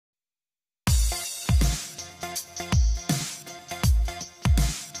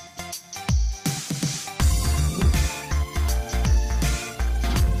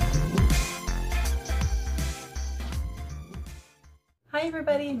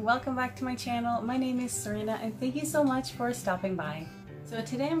everybody and welcome back to my channel. My name is Serena and thank you so much for stopping by. So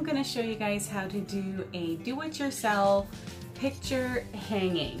today I'm going to show you guys how to do a do-it-yourself picture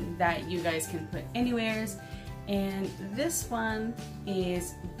hanging that you guys can put anywheres. And this one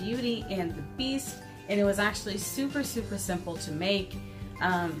is Beauty and the Beast, and it was actually super simple to make.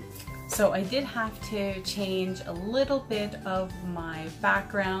 So I did have to change a little bit of my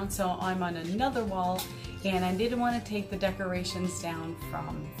background, so I'm on another wall and I didn't want to take the decorations down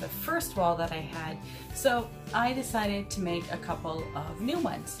from the first wall that I had, so I decided to make a couple of new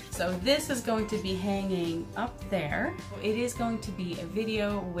ones. So this is going to be hanging up there. It is going to be a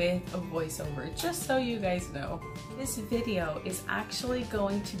video with a voiceover, just so you guys know. This video is actually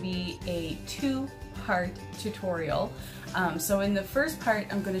going to be a two-part tutorial. So in the first part,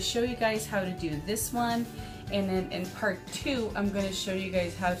 I'm going to show you guys how to do this one, and then in part 2, I'm going to show you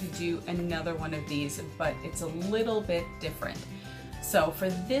guys how to do another one of these, but it's a little bit different. So for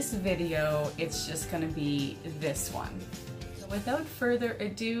this video, it's just going to be this one. So without further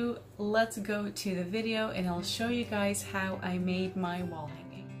ado, let's go to the video and I'll show you guys how I made my wall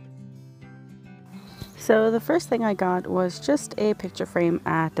hanging. So the first thing I got was just a picture frame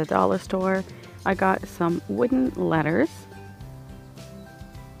at the dollar store. I got some wooden letters,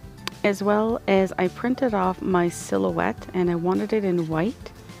 as well as I printed off my silhouette and I wanted it in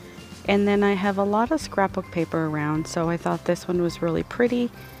white. And then I have a lot of scrapbook paper around, so I thought this one was really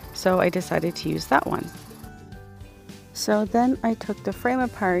pretty, so I decided to use that one. So then I took the frame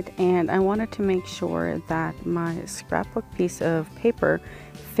apart and I wanted to make sure that my scrapbook piece of paper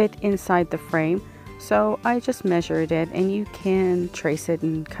fit inside the frame. So I just measured it, and you can trace it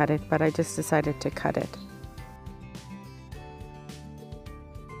and cut it, but I just decided to cut it.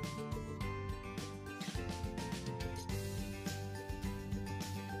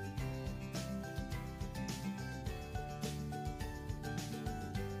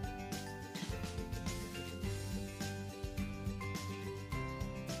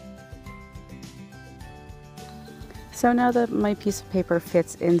 So now that my piece of paper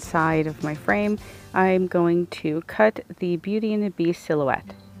fits inside of my frame, I'm going to cut the Beauty and the Beast silhouette.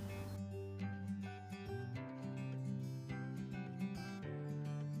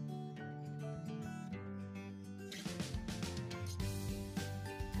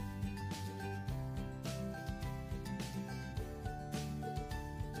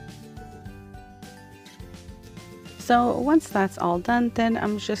 So once that's all done, then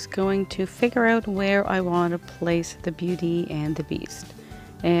I'm just going to figure out where I want to place the Beauty and the Beast.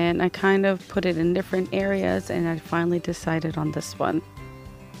 And I kind of put it in different areas, and I finally decided on this one.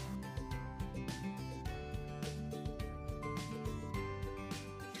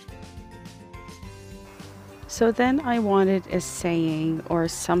 So then I wanted a saying or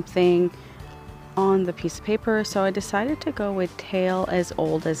something on the piece of paper, so I decided to go with "Tale as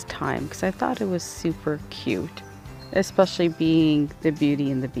Old as Time" because I thought it was super cute, especially being the Beauty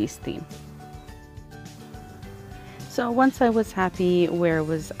and the Beast theme. So once I was happy where it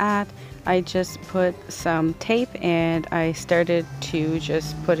was at, I just put some tape and I started to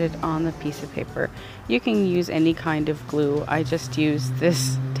just put it on the piece of paper. You can use any kind of glue. I just used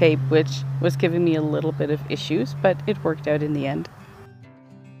this tape, which was giving me a little bit of issues, but it worked out in the end.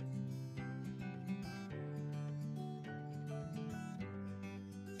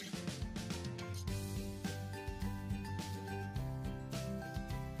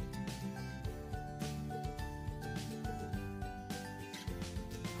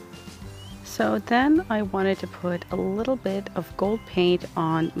 So then I wanted to put a little bit of gold paint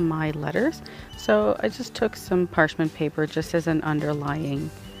on my letters. So I just took some parchment paper just as an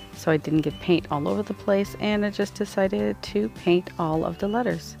underlying, so I didn't get paint all over the place, and I just decided to paint all of the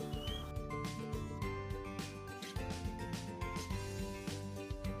letters.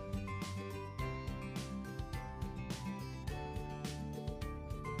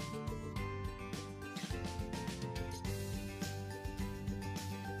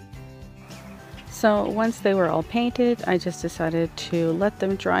 So once they were all painted, I just decided to let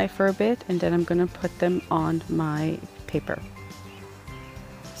them dry for a bit, and then I'm going to put them on my paper.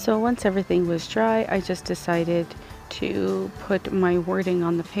 So once everything was dry, I just decided to put my wording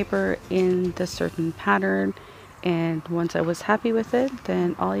on the paper in the certain pattern, and once I was happy with it,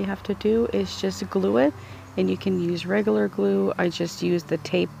 then all you have to do is just glue it, and you can use regular glue. I just used the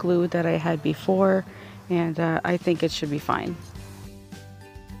tape glue that I had before, and I think it should be fine.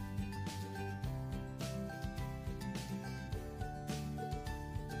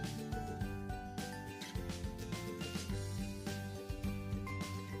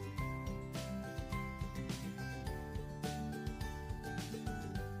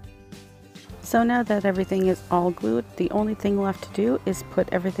 So now that everything is all glued, the only thing left to do is put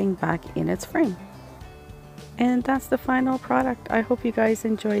everything back in its frame. And that's the final product. I hope you guys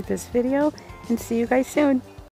enjoyed this video and see you guys soon.